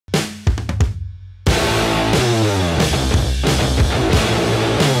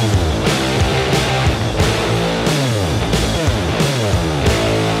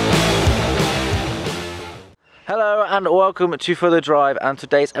and welcome to For The Drive, and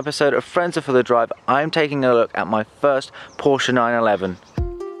today's episode of Friends of For The Drive, I'm taking a look at my first Porsche 911.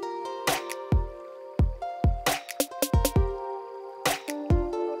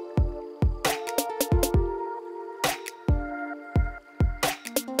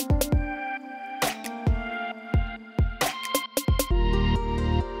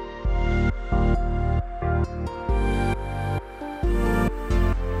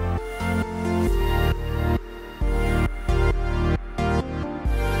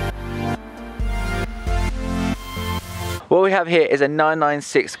 What we have here is a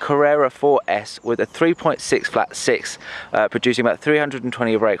 996 Carrera 4S with a 3.6 flat 6, producing about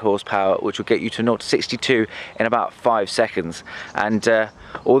 320 brake horsepower, which will get you to 0 to 62 in about 5 seconds. And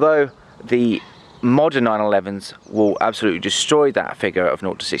although the modern 911s will absolutely destroy that figure of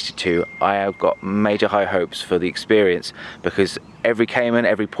 0 to 62, I have got major high hopes for the experience, because every Cayman,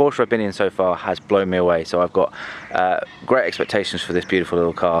 every Porsche I've been in so far has blown me away. So I've got great expectations for this beautiful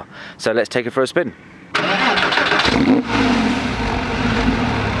little car. So let's take it for a spin.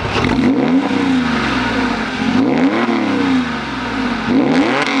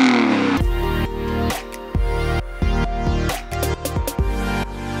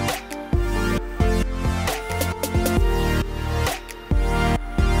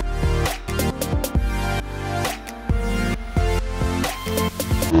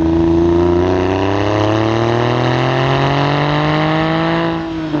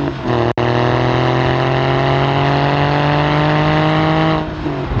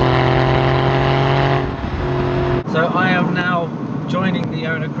 So I am now joining the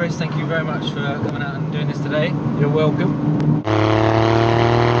owner, Chris. Thank you very much for coming out and doing this today. You're welcome.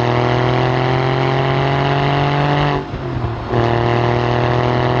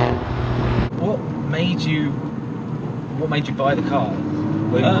 What made you buy the car?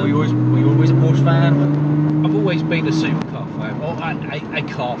 Were you always a Porsche fan? I've always been a supercar fan, or a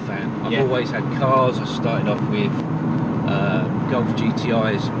car fan. I've always had cars. I started off with Golf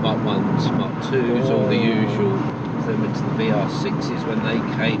GTIs, Mark 1s, Mark 2s, all the usual. Then went to the VR6s when they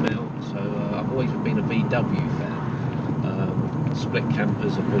came out. So I've always been a VW fan. Split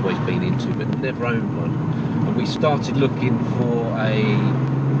campers I've always been into, but never owned one. And we started looking for a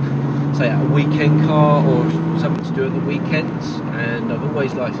weekend car or something to do at the weekends, and I've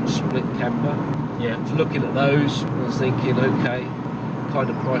always liked a split camper. Yeah. Looking at those, I was thinking, okay, kind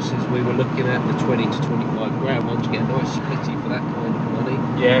of prices we were looking at, the 20 to 25 grand ones, you get a nice splitty for that kind of money.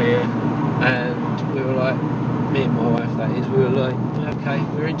 Yeah, yeah. And we were like, me and my wife that is, we were like, okay,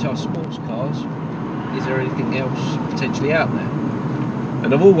 we're into our sports cars, is there anything else potentially out there?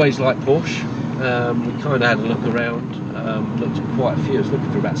 And I've always liked Porsche. We kind of had a look around, looked at quite a few. I was looking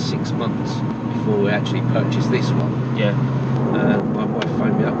for about 6 months before we actually purchased this one. Yeah. My wife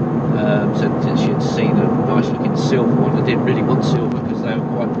phoned me up, said that she had seen a nice looking silver one. I didn't really want silver because they were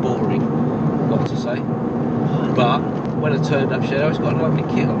quite boring, got to say. But when I turned up, she said, oh, it's got a lovely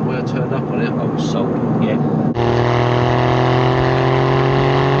kit on. When I turned up on it, I was sold. Yeah.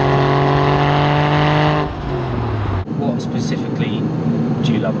 What specifically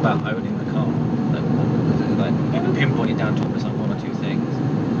do you love about owning the car? Like, you can pinpoint it down to almost like 1 or 2 things.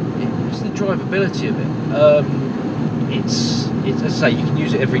 It's the drivability of it. It's as I say, you can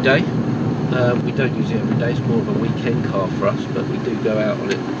use it every day. We don't use it every day. It's more of a weekend car for us, but we do go out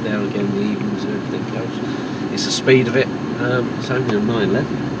on it now and again in the evenings and everything else. It's the speed of it. It's only a 911 at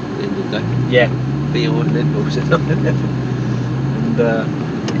the end of the day. Yeah. Be all and end all, said 911. And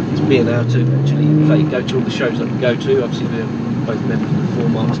it's being able to actually go to all the shows that we go to. Obviously, we're both members of the 4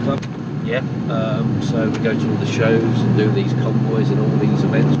 Marks Club. Yeah. So we go to all the shows and do these convoys and all these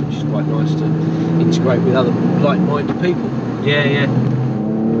events, which is quite nice to integrate with other like-minded people. Yeah, yeah.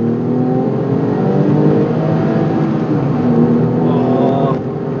 Oh.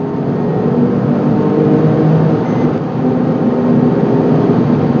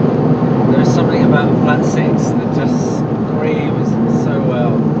 There's something about a flat 6 that just screams so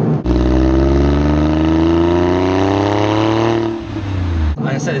well. I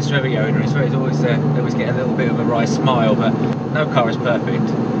said this to every owner, it's always they always get a little bit of a wry smile, but no car is perfect.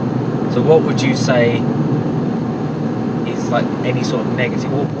 So what would you say is like any sort of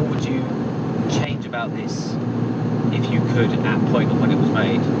negative? What would you change about this if you could at point of when it was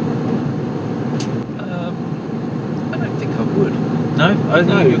made? I don't think I would. No?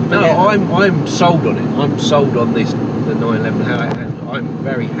 No, I'm sold on it. I'm sold on this, the 911, how it handles. I'm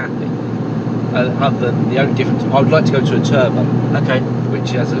very happy. Other than the only difference, I would like to go to a turbo. Okay.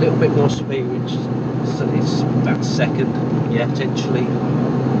 Which has a little bit more speed, which is about a second, potentially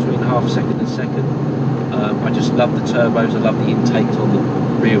between half second and second. I just love the turbos. I love the intakes on the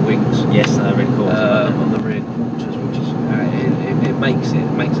rear wings. Yes, they're really cool. On the rear quarters, which it makes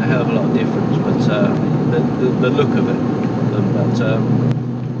a hell of a lot of difference. But the look of it, but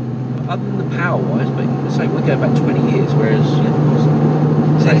other than the power wise, but say we go back 20 years, whereas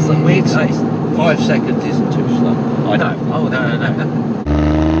it's like weird. 5 seconds isn't too slow. I know. Oh no.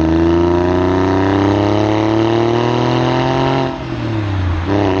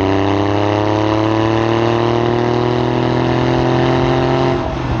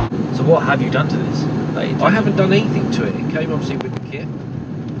 So what have you done to this? I haven't done anything to it. It came obviously with the kit. I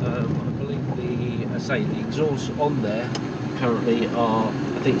believe the exhausts on there currently are,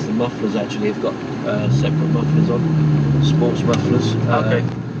 I think it's the mufflers actually, have got separate mufflers on, sports mufflers. Okay.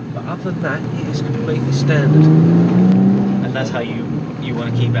 But other than that, it is completely standard. And that's how you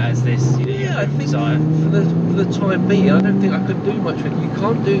want to keep it as this? Yeah, I think for the time being, I don't think I could do much with it. You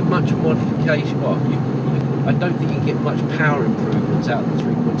can't do much modification. Well, I don't think you can get much power improvements out of the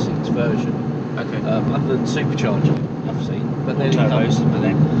 3.6 version. Okay. Other than supercharging, I've seen. But then turbos, but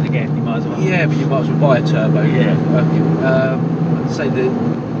then again, you might as well. Yeah, but you might as well buy a turbo. Yeah. I'd say that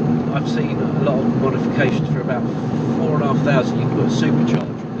I've seen a lot of modifications for about 4,500. You can put a supercharger on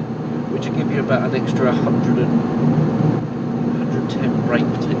it, which will give you about an extra 110 brake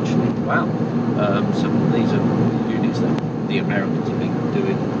potentially. Wow. Some of these are units that the Americans have been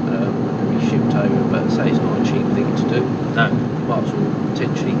doing, that can be shipped over, but say it's not a cheap thing to do. No. You might as well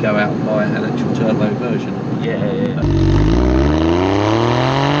potentially go out and buy an actual turbo version. Yeah.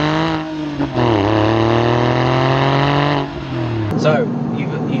 So you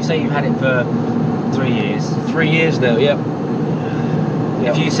say you've had it for 3 years. 3 years now. Yep.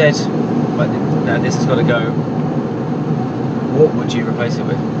 If you said, "But now this has got to go," what would you replace it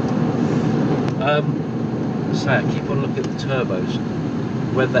with? Say I keep on looking at the turbos,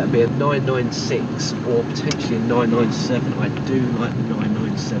 whether that be a 996 or potentially a 997. I do like the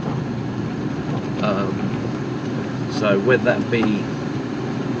 997. So whether that be,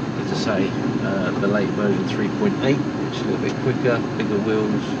 as I say, the late version 3.8, which is a little bit quicker, bigger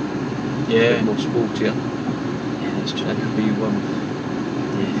wheels, a bit more sportier. Yeah, that's true. That could be one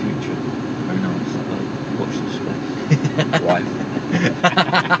in the future. Very nice. Watch the space. Wife.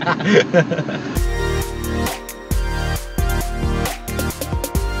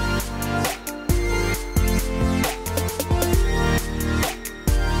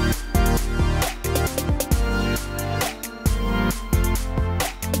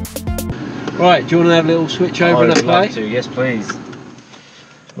 Right, do you want to have a little switch over and a play? I'd love to, yes please.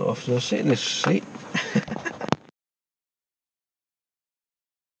 Not often I sit in this seat.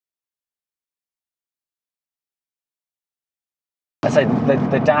 I say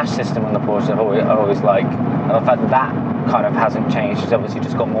the dash system on the Porsche I always like, and the fact that kind of hasn't changed. It's obviously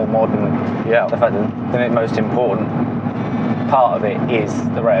just got more modern. Yeah. The fact that the most important part of it is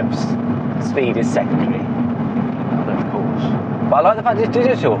the revs. Speed is secondary. Of course. But I like the fact it's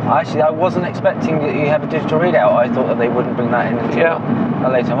digital. Actually, I wasn't expecting that you have a digital readout. I thought that they wouldn't bring that in until a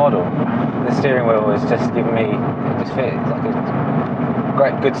later model. The steering wheel was just giving me, it just fits like a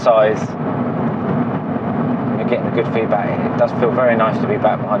great, good size. You're getting the good feedback. It does feel very nice to be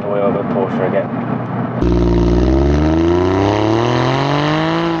back behind the wheel of a Porsche again.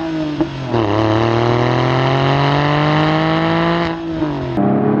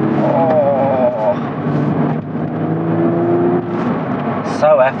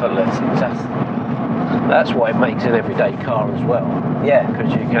 So effortless, it just... That's what it makes an everyday car as well. Yeah.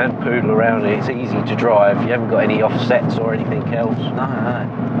 Because you can poodle around it, it's easy to drive, you haven't got any offsets or anything else. No.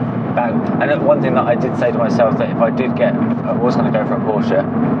 And one thing that I did say to myself, that if I was going to go for a Porsche,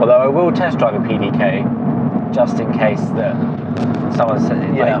 although I will test drive a PDK, just in case that someone said,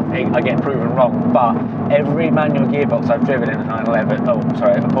 I get proven wrong, but every manual gearbox I've driven in a 911, a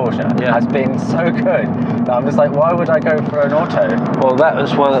Porsche, has been so good that I'm just like, why would I go for an auto? Well, that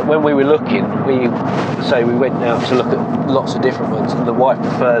was when we were looking, we went out to look at lots of different ones, and the wife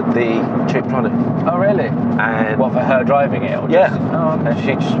preferred the Tiptronic. Oh really? And what, for her driving it? Or yeah. Oh okay.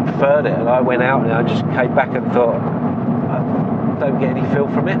 She just preferred it, and I went out and I just came back and thought, I don't get any feel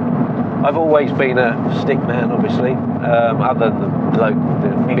from it. I've always been a stick man, obviously, other than the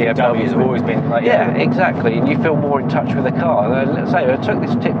BMWs have always been like... Yeah, exactly, and you feel more in touch with the car. And let's say I took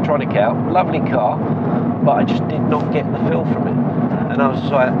this Tiptronic out, lovely car, but I just did not get the feel from it. And I was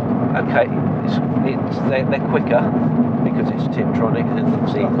like, okay, they're quicker because it's Tiptronic, and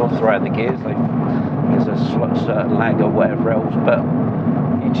obviously you've got to throw in the gears, there's a certain lag or whatever else, but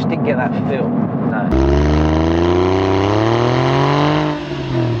you just didn't get that feel. No.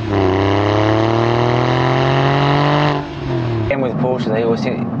 And with Porsche, they always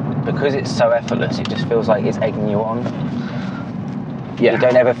seem, because it's so effortless, it just feels like it's egging you on. You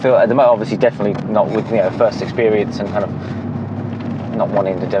don't ever feel at the moment, obviously definitely not with, you know, first experience and kind of not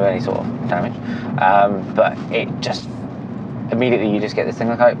wanting to do any sort of damage, but it just immediately you just get this thing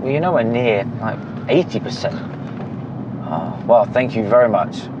like, well, you're nowhere near like 80%. Oh, well, thank you very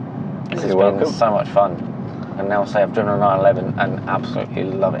much. This has been so much fun. And now say I've driven a 911 and absolutely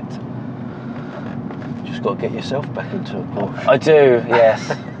love it. Just got to get yourself back into a Porsche. I do,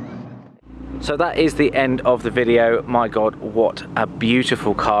 yes. So that is the end of the video. My God, what a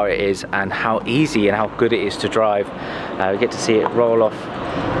beautiful car it is, and how easy and how good it is to drive. We get to see it roll off.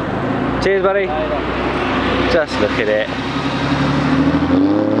 Cheers, buddy. Just look at it.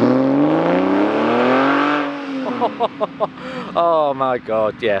 Oh my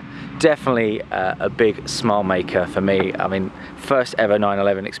God, yeah. Definitely a big smile maker for me. I mean, first ever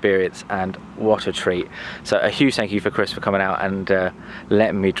 911 experience, and what a treat. So a huge thank you for Chris for coming out and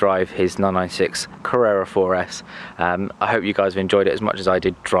letting me drive his 996 Carrera 4S. I hope you guys have enjoyed it as much as I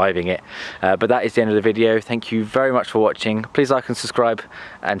did driving it. But that is the end of the video. Thank you very much for watching. Please like and subscribe,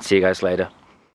 and see you guys later.